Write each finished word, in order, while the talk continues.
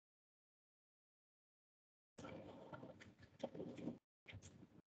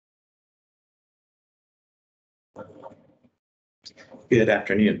Good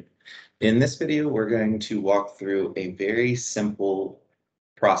afternoon. In this video, we're going to walk through a very simple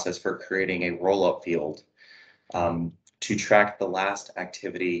process for creating a roll-up field to track the last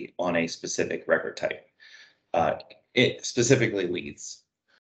activity on a specific record type. Uh, it specifically leads.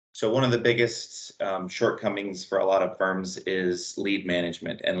 So one of the biggest shortcomings for a lot of firms is lead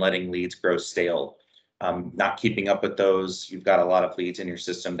management and letting leads grow stale. Not keeping up with those. You've got a lot of leads in your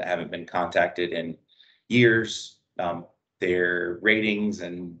system that haven't been contacted in years. Their ratings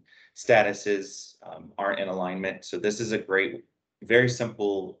and statuses aren't in alignment. So this is a great, very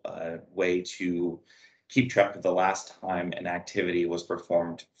simple way to keep track of the last time an activity was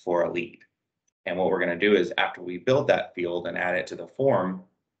performed for a lead. And what we're going to do is after we build that field and add it to the form,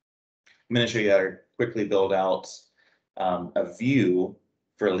 I'm going to show you how to quickly build out a view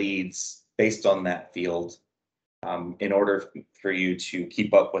for leads based on that field in order for you to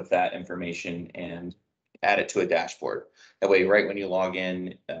keep up with that information and add it to a dashboard. That way, right when you log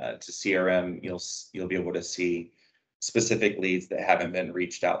in to CRM, you'll be able to see specific leads that haven't been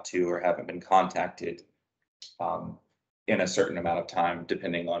reached out to or haven't been contacted in a certain amount of time,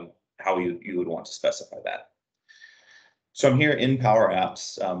 depending on how you would want to specify that. So I'm here in Power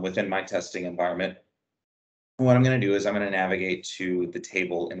Apps within my testing environment. What I'm going to do is I'm going to navigate to the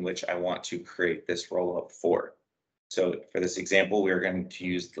table in which I want to create this roll-up for. So for this example, we're going to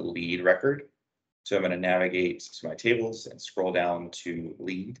use the lead record. So I'm going to navigate to my tables and scroll down to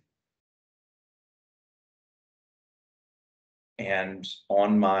lead. And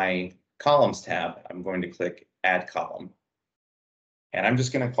on my columns tab, I'm going to click add column. And I'm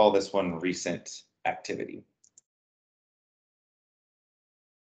just going to call this one recent activity.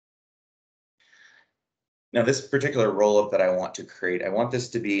 Now, this particular roll-up that I want to create, I want this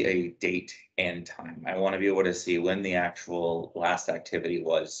to be a date and time. I want to be able to see when the actual last activity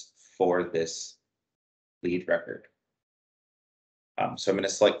was for this lead record. So I'm going to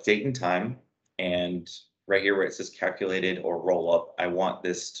select date and time, and right here where it says calculated or roll-up, I want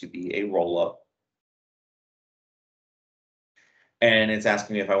this to be a roll-up. And it's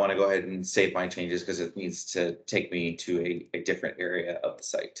asking me if I want to go ahead and save my changes because it needs to take me to a different area of the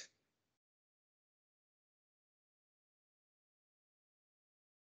site.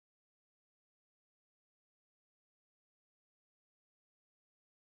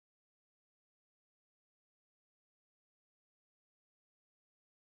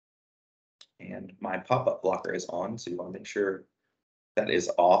 And my pop-up blocker is on, so you want to make sure that is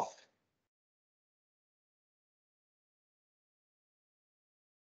off.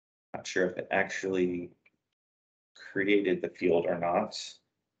 Not sure if it actually created the field or not.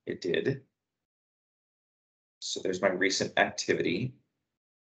 It did. So there's my recent activity.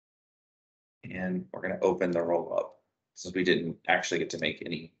 And we're going to open the roll up since we didn't actually get to make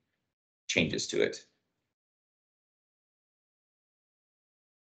any changes to it.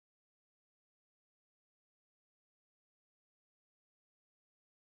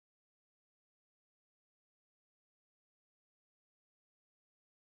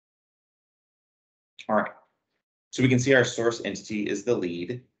 All right, so we can see our source entity is the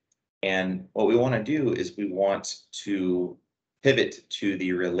lead. And what we want to do is we want to pivot to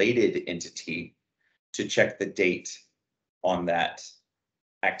the related entity to check the date on that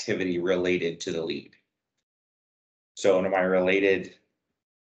activity related to the lead. So under my related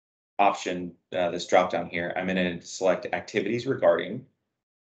option, this drop down here, I'm going to select activities regarding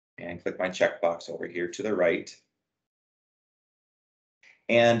and click my checkbox over here to the right.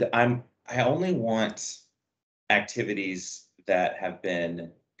 And I only want activities that have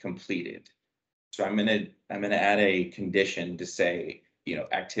been completed. So I'm gonna add a condition to say,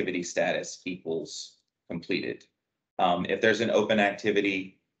 activity status equals completed. If there's an open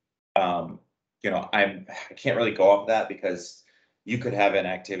activity, I can't really go off that because you could have an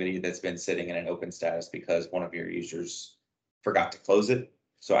activity that's been sitting in an open status because one of your users forgot to close it.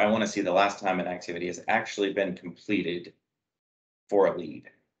 So I want to see the last time an activity has actually been completed for a lead.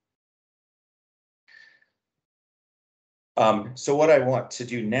 So what I want to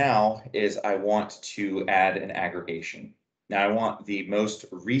do now is I want to add an aggregation. Now I want the most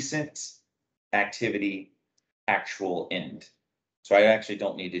recent activity actual end. So I actually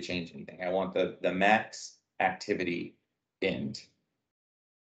don't need to change anything. I want the max activity end.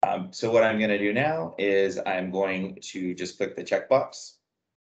 So what I'm going to do now is I'm going to just click the checkbox.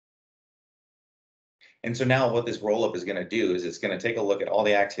 And so now what this rollup is going to do is it's going to take a look at all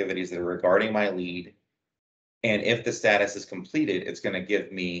the activities that are regarding my lead. And if the status is completed, it's going to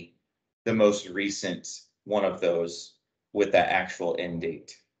give me the most recent one of those with that actual end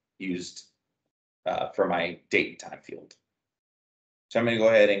date used for my date and time field. So I'm going to go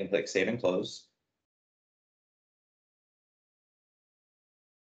ahead and click Save and Close.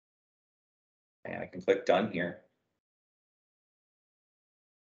 And I can click done here.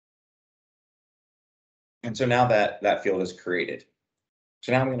 And so now that field is created.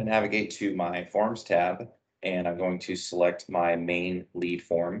 So now I'm going to navigate to my Forms tab, and I'm going to select my main lead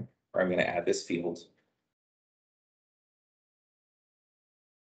form, where I'm going to add this field.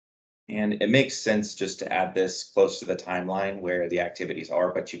 And it makes sense just to add this close to the timeline where the activities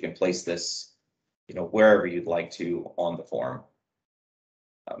are, but you can place this, wherever you'd like to on the form.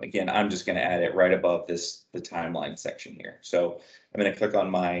 Again, I'm just going to add it right above the timeline section here. So I'm going to click on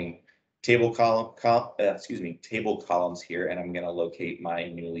my table table columns here, and I'm going to locate my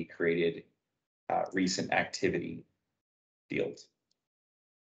newly created recent activity field.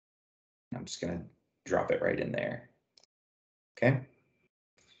 I'm just going to drop it right in there. Okay.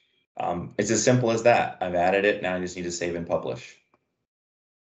 It's as simple as that. I've added it. Now I just need to save and publish.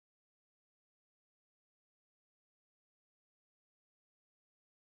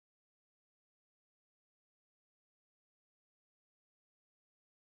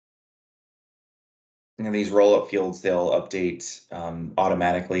 And these roll-up fields, they'll update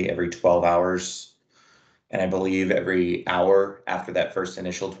automatically every 12 hours. And I believe every hour after that first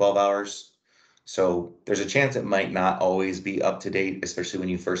initial 12 hours. So there's a chance it might not always be up to date, especially when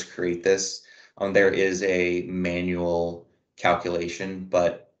you first create this. There is a manual calculation,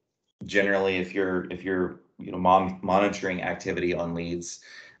 but generally if you're monitoring activity on leads,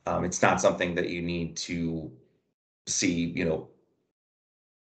 it's not something that you need to see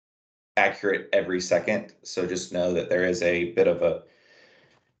accurate every second. So just know that there is a bit of a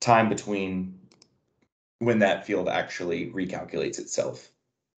time between when that field actually recalculates itself.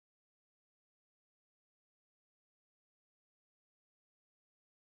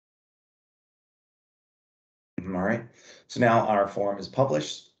 All right, so now our form is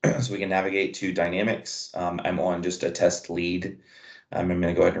published, so we can navigate to dynamics. I'm on just a test lead. I'm going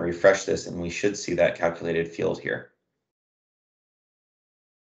to go ahead and refresh this, and we should see that calculated field here.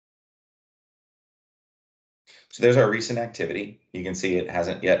 So there's our recent activity. You can see it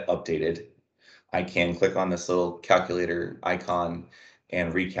hasn't yet updated. I can click on this little calculator icon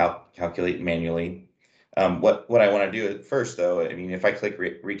and recalculate manually. What I want to do at first, though, I mean, if I click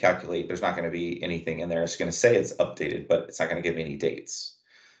recalculate, there's not going to be anything in there. It's going to say it's updated, but it's not going to give me any dates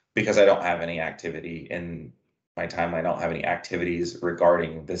because I don't have any activity in my timeline. I don't have any activities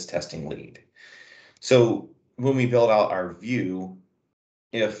regarding this testing lead. So when we build out our view,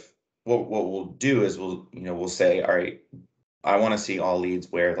 if what we'll do is we'll say, all right, I want to see all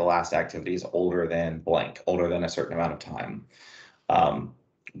leads where the last activity is older than blank, older than a certain amount of time.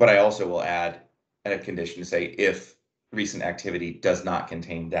 But I also will add a condition to say if recent activity does not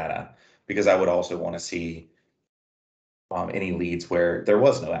contain data, because I would also want to see any leads where there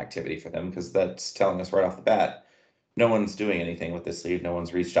was no activity for them, because that's telling us right off the bat, no one's doing anything with this lead. No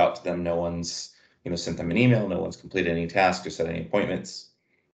one's reached out to them. No one's sent them an email. No one's completed any tasks or set any appointments.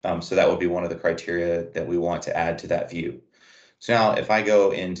 So that would be one of the criteria that we want to add to that view. So now if I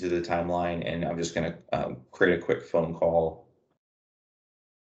go into the timeline and I'm just going to create a quick phone call.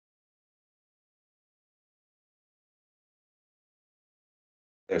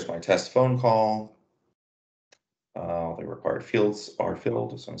 There's my test phone call. The required fields are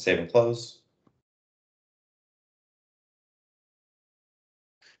filled, so I'm save and close.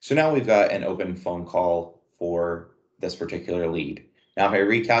 So now we've got an open phone call for this particular lead. Now, if I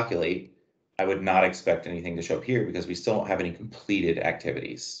recalculate, I would not expect anything to show up here because we still don't have any completed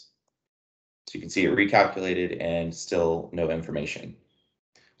activities. So you can see it recalculated and still no information.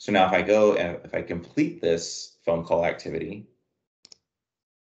 So now if I go and if I complete this phone call activity,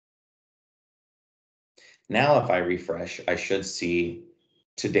 now if I refresh, I should see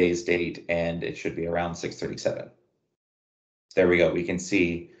today's date and it should be around 6:37. There we go. We can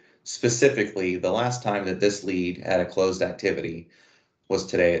see specifically the last time that this lead had a closed activity was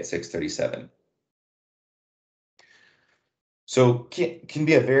today at 6:37. So can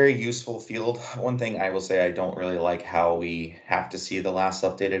be a very useful field. One thing I will say, I don't really like how we have to see the last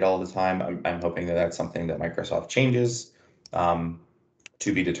updated all the time. I'm hoping that that's something that Microsoft changes,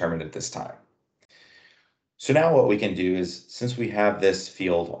 to be determined at this time. So now what we can do is, since we have this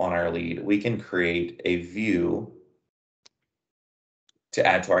field on our lead, we can create a view to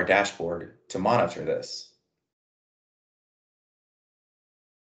add to our dashboard to monitor this.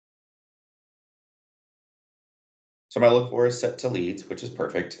 So my look for is set to leads, which is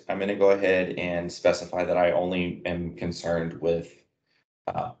perfect. I'm going to go ahead and specify that I only am concerned with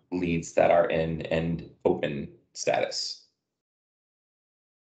leads that are in and open status.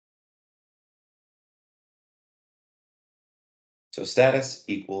 So status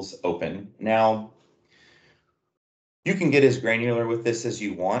equals open. Now, you can get as granular with this as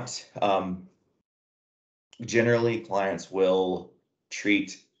you want. Generally, clients will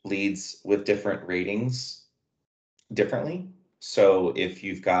treat leads with different ratings differently. So if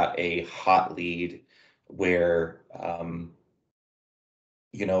you've got a hot lead where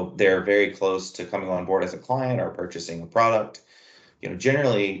they're very close to coming on board as a client or purchasing a product,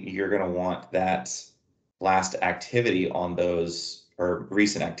 generally you're going to want that last activity on those, or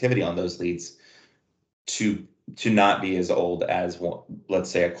recent activity on those leads, to not be as old as let's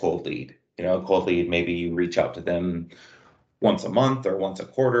say a cold lead. A cold lead, maybe you reach out to them once a month or once a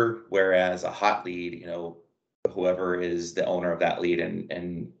quarter, whereas a hot lead, whoever is the owner of that lead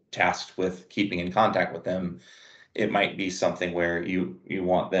and tasked with keeping in contact with them, it might be something where you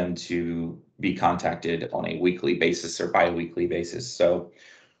want them to be contacted on a weekly basis or bi-weekly basis. So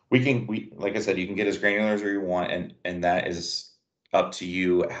we like I said, you can get as granular as you want, and that is up to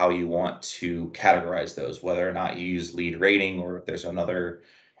you how you want to categorize those, whether or not you use lead rating, or if there's another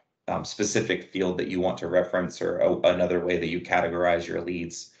specific field that you want to reference, or another way that you categorize your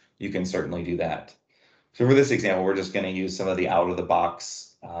leads, you can certainly do that. So for this example, we're just going to use some of the out of the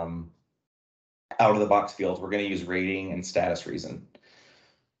box fields. We're going to use rating and status reason.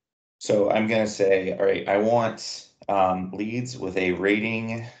 So I'm going to say, all right, I want leads with a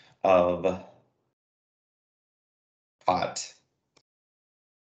rating of hot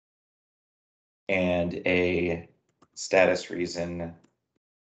and a status reason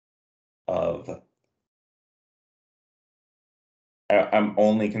of, I'm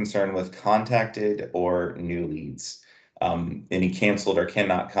only concerned with contacted or new leads. Any canceled or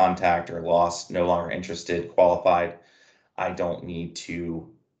cannot contact or lost, no longer interested, qualified, I don't need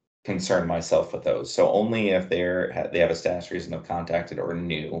to concern myself with those. So only if they have a status reason of contacted or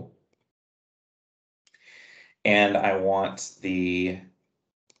new. And I want the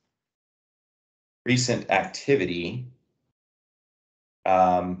recent activity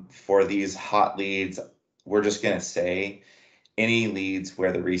for these hot leads. We're just going to say any leads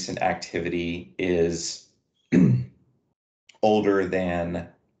where the recent activity is older than,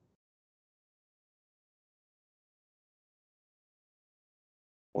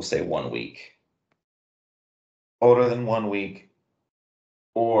 we'll say 1 week. Older than 1 week,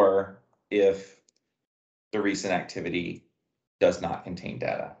 or if the recent activity does not contain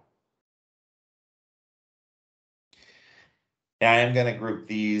data. Now I am going to group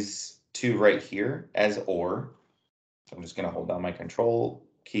these two right here as or. So I'm just going to hold down my control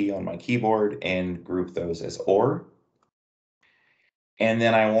key on my keyboard and group those as or. And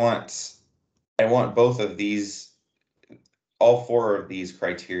then I want both of these, all 4 of these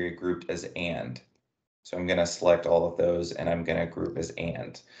criteria grouped as and. So I'm going to select all of those and I'm going to group as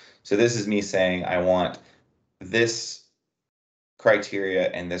and. So this is me saying I want this criteria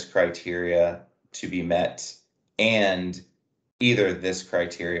and this criteria to be met, and either this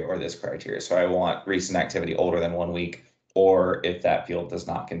criteria or this criteria. So I want recent activity older than 1 week, or if that field does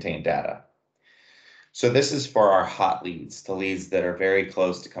not contain data. So this is for our hot leads, the leads that are very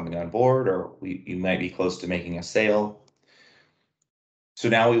close to coming on board, or you might be close to making a sale. So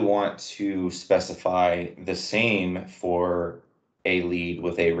now we want to specify the same for a lead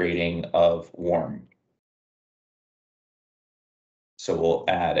with a rating of warm. So we'll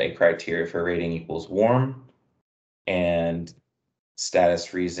add a criteria for rating equals warm, and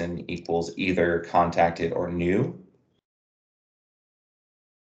status reason equals either contacted or new.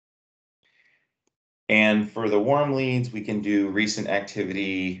 And for the warm leads, we can do recent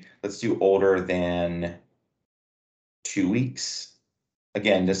activity. Let's do older than 2 weeks.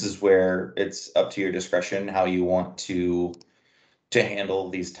 Again, this is where it's up to your discretion how you want to handle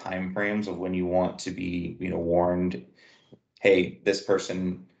these time frames of when you want to be, warned, hey, this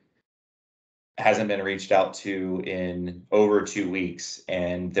person hasn't been reached out to in over 2 weeks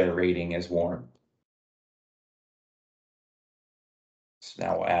and their rating is warm. So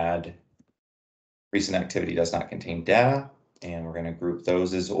now we'll add recent activity does not contain data, and we're going to group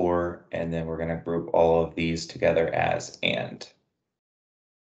those as or, and then we're going to group all of these together as and.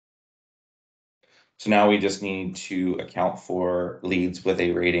 So now we just need to account for leads with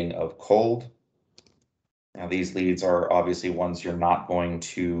a rating of cold. Now these leads are obviously ones you're not going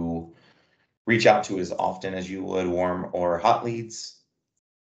to reach out to as often as you would warm or hot leads.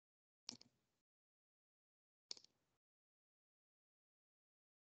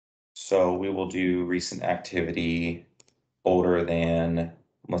 So we will do recent activity older than,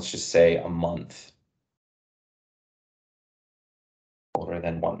 let's just say, a month. Older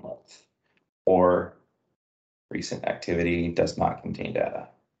than 1 month. Or recent activity does not contain data.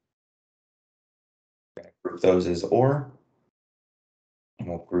 We're going to group those as or, and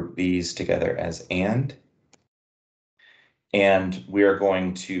we'll group these together as and. And we are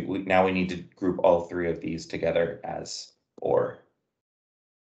going to, now we need to group all three of these together as OR.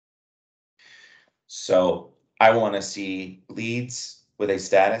 So I want to see leads with a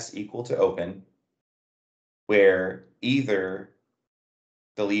status equal to open, where either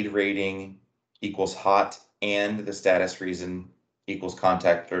the lead rating equals hot and the status reason equals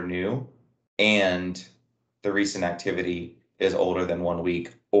contact or new, and the recent activity is older than 1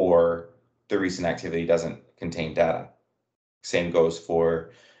 week, or the recent activity doesn't contain data. Same goes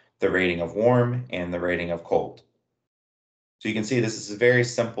for the rating of warm and the rating of cold. So you can see this is a very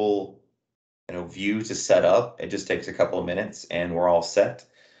simple, view to set up. It just takes a couple of minutes and we're all set.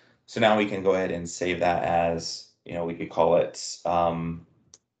 So now we can go ahead and save that as, we could call it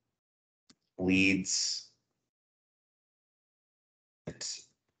leads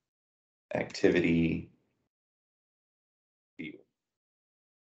activity view.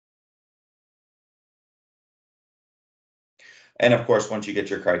 And of course, once you get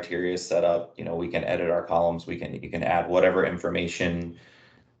your criteria set up, we can edit our columns. You can add whatever information,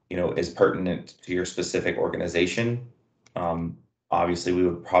 is pertinent to your specific organization. Obviously, we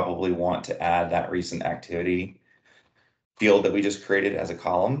would probably want to add that recent activity field that we just created as a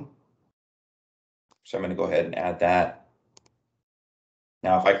column. So I'm going to go ahead and add that.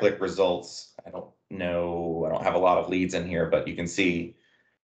 Now, if I click results, I don't have a lot of leads in here, but you can see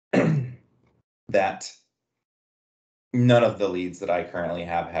that none of the leads that I currently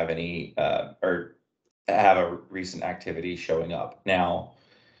have any or have a recent activity showing up. Now,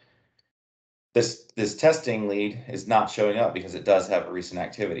 this testing lead is not showing up because it does have a recent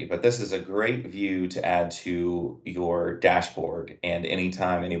activity, but this is a great view to add to your dashboard. And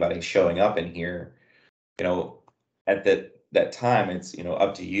anytime anybody's showing up in here, at that time, it's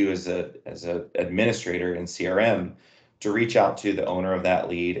up to you as a administrator in CRM to reach out to the owner of that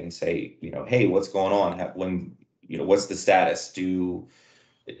lead and say, hey, what's going on? What's the status? Do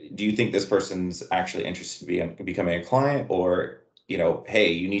you think this person's actually interested in becoming a client, or hey,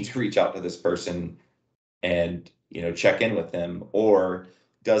 you need to reach out to this person and check in with them, or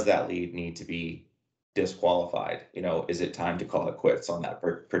does that lead need to be disqualified? Is it time to call it quits on that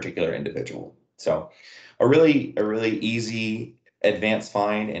particular individual? So a really easy advanced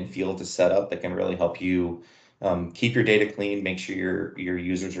find and field to set up that can really help you keep your data clean, make sure your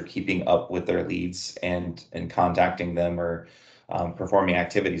users are keeping up with their leads and contacting them, or performing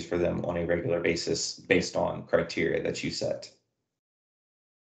activities for them on a regular basis based on criteria that you set.